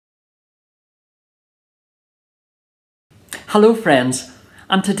Hello friends,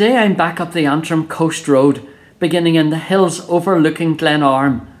 and today I'm back up the Antrim Coast Road, beginning in the hills overlooking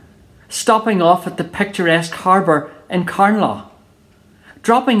Glenarm, stopping off at the picturesque harbour in Carnlough,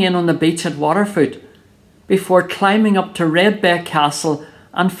 dropping in on the beach at Waterfoot, before climbing up to Red Bay Castle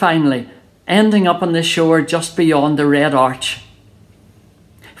and finally ending up on the shore just beyond the Red Arch.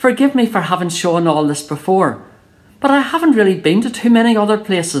 Forgive me for having shown all this before, but I haven't really been to too many other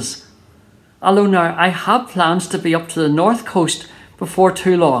places. Although now I have plans to be up to the north coast before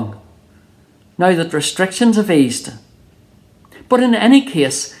too long, now that restrictions have eased. But in any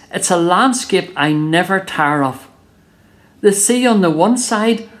case, it's a landscape I never tire of. The sea on the one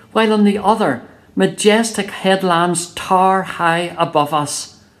side, while on the other, majestic headlands tower high above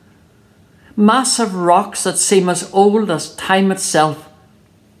us. Massive rocks that seem as old as time itself.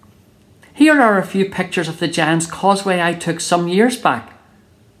 Here are a few pictures of the Giant's Causeway I took some years back.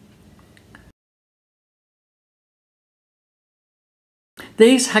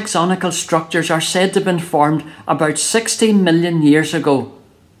 These hexagonal structures are said to have been formed about 60 million years ago.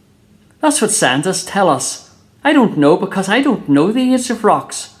 That's what scientists tell us. I don't know because I don't know the age of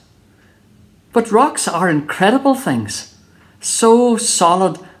rocks. But rocks are incredible things, so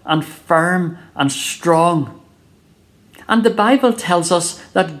solid and firm and strong. And the Bible tells us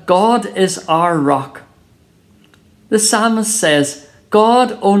that God is our rock. The psalmist says,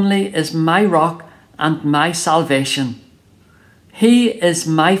 "God only is my rock and my salvation. He is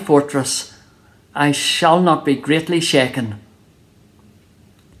my fortress. I shall not be greatly shaken."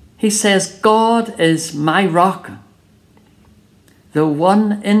 He says, God is my rock, the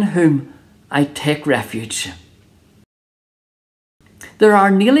one in whom I take refuge. There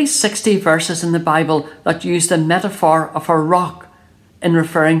are nearly 60 verses in the Bible that use the metaphor of a rock in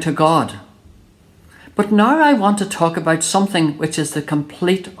referring to God. But now I want to talk about something which is the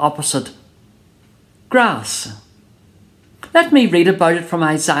complete opposite. Grass. Let me read about it from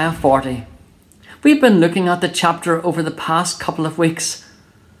Isaiah 40. We've been looking at the chapter over the past couple of weeks,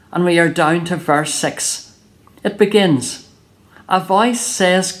 and we are down to verse 6. It begins, "A voice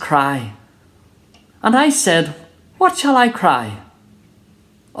says, 'Cry.' And I said, 'What shall I cry?'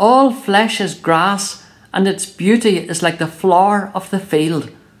 All flesh is grass, and its beauty is like the flower of the field.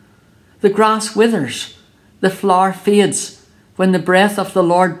 The grass withers, the flower fades, when the breath of the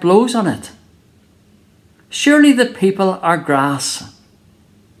Lord blows on it. Surely the people are grass.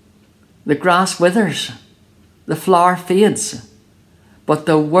 The grass withers, the flower fades, but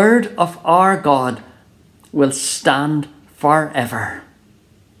the word of our God will stand forever."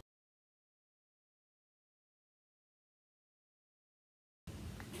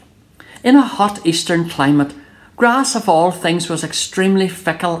 In a hot eastern climate, grass of all things was extremely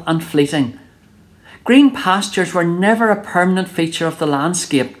fickle and fleeting. Green pastures were never a permanent feature of the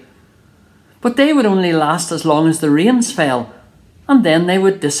landscape, but they would only last as long as the rains fell, and then they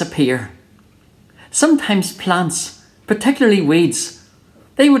would disappear. Sometimes plants, particularly weeds,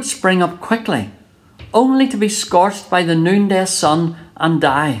 they would spring up quickly, only to be scorched by the noonday sun and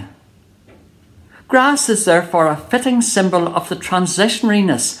die. Grass is therefore a fitting symbol of the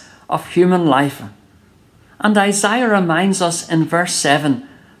transitionariness of human life. And Isaiah reminds us in verse 7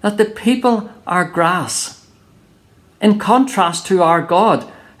 that the people are grass, in contrast to our God,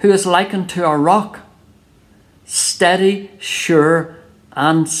 who is likened to a rock, steady, sure,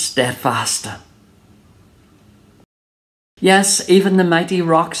 and steadfast. Yes, even the mighty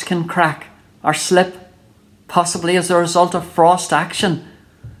rocks can crack or slip, possibly as a result of frost action.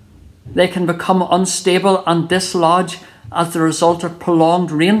 They can become unstable and dislodge as the result of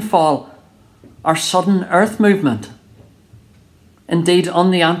prolonged rainfall or sudden earth movement. Indeed,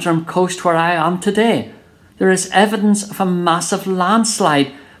 on the Antrim coast where I am today, there is evidence of a massive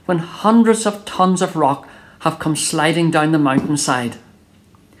landslide when hundreds of tons of rock have come sliding down the mountainside.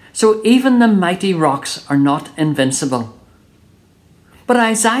 So even the mighty rocks are not invincible. But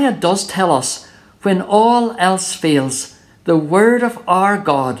Isaiah does tell us, when all else fails, the word of our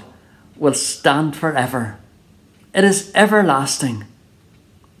God will stand forever. It is everlasting.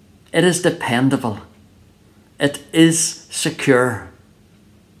 It is dependable. It is secure.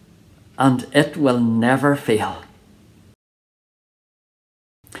 And it will never fail.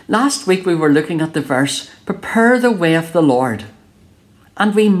 Last week we were looking at the verse, "Prepare the way of the Lord."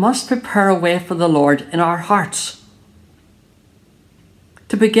 And we must prepare a way for the Lord in our hearts.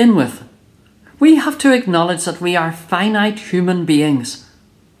 To begin with, we have to acknowledge that we are finite human beings.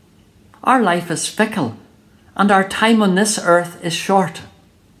 Our life is fickle, and our time on this earth is short.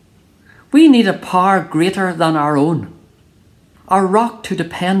 We need a power greater than our own, a rock to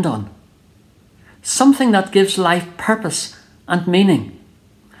depend on, something that gives life purpose and meaning,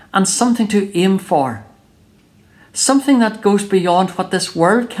 and something to aim for, something that goes beyond what this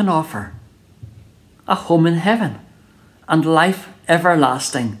world can offer. A home in heaven and life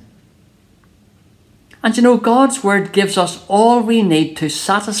everlasting. And you know, God's word gives us all we need to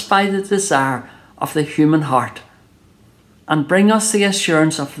satisfy the desire of the human heart and bring us the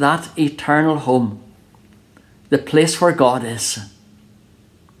assurance of that eternal home, the place where God is.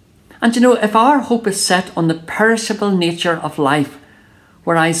 And you know, if our hope is set on the perishable nature of life,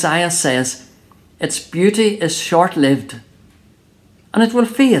 where Isaiah says, its beauty is short-lived, and it will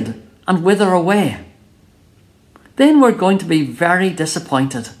fade and wither away, then we're going to be very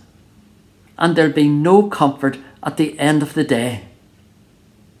disappointed, and there'll be no comfort at the end of the day.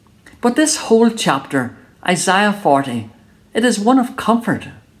 But this whole chapter, Isaiah 40, it is one of comfort.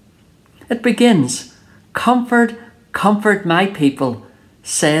 It begins, "Comfort, comfort my people,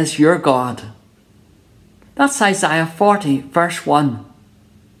 says your God." That's Isaiah 40, verse 1.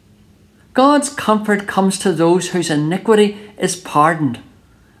 God's comfort comes to those whose iniquity is pardoned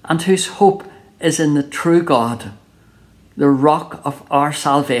and whose hope is in the true God, the rock of our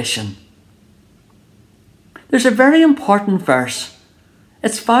salvation. There's a very important verse.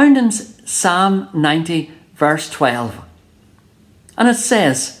 It's found in Psalm 90, verse 12. And it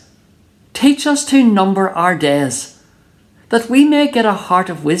says, "Teach us to number our days, that we may get a heart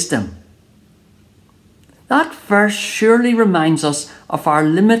of wisdom." That verse surely reminds us of our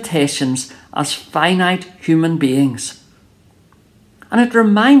limitations as finite human beings. And it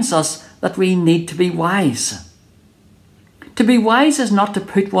reminds us that we need to be wise. To be wise is not to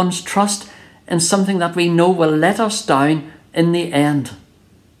put one's trust in something that we know will let us down in the end,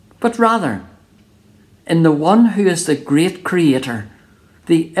 but rather in the one who is the great Creator,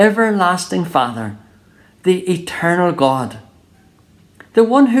 the everlasting Father, the eternal God, the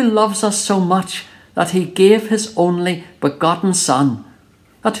one who loves us so much that he gave his only begotten Son,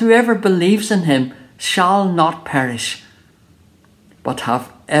 that whoever believes in him shall not perish, but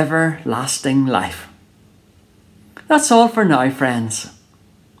have everlasting life. That's all for now, friends.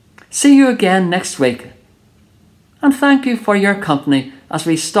 See you again next week. And thank you for your company as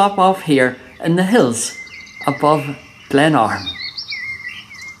we stop off here in the hills above Glenarm.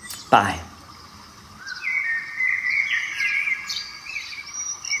 Bye.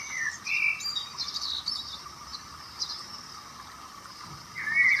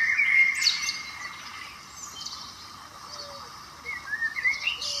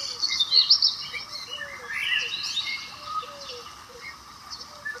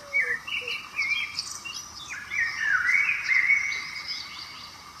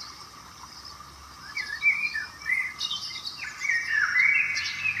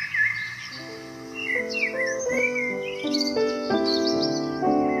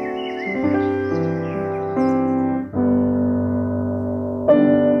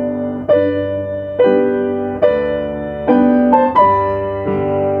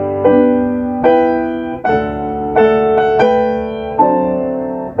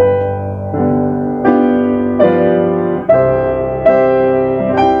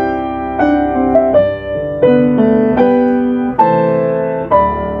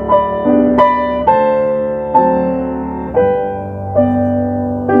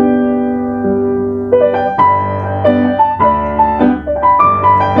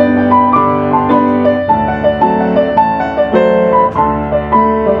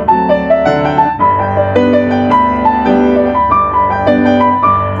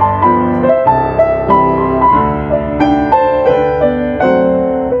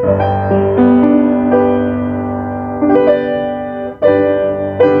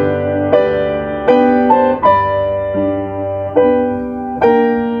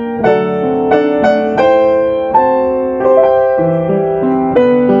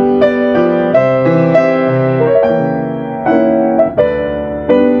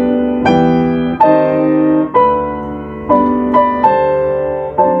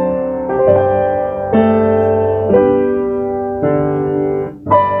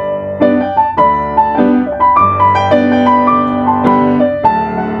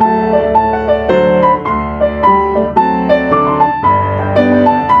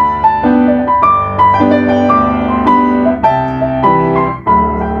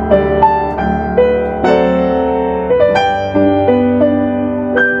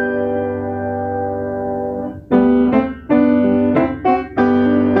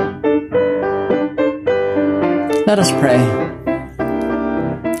 Let us pray.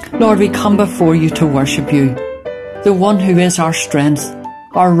 Lord, we come before you to worship you, the one who is our strength,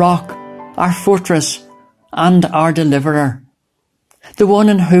 our rock, our fortress, and our deliverer, the one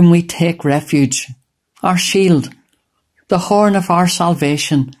in whom we take refuge, our shield, the horn of our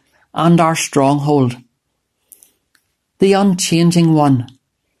salvation, and our stronghold. the unchanging one,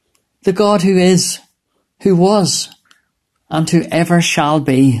 the God who is, who was, and who ever shall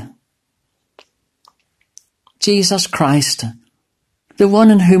be. Jesus Christ, the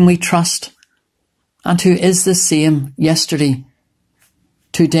one in whom we trust, and who is the same yesterday,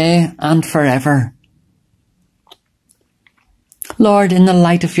 today, and forever. Lord, in the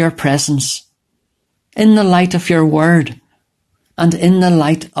light of your presence, in the light of your word, and in the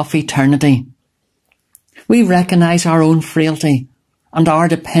light of eternity, we recognise our own frailty and our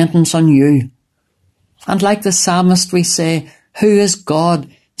dependence on you. And like the psalmist we say, who is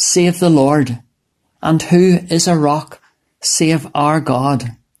God save the Lord? And who is a rock save our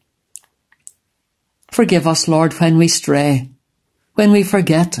God? Forgive us, Lord, when we stray, when we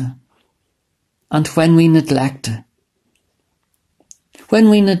forget, and when we neglect. When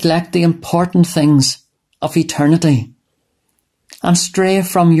we neglect the important things of eternity and stray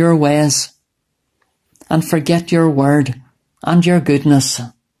from your ways and forget your word and your goodness.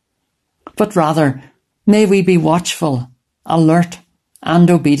 But rather, may we be watchful, alert, and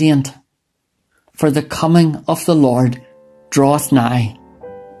obedient, for the coming of the Lord draweth nigh,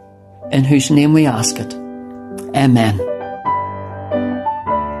 in whose name we ask it. Amen.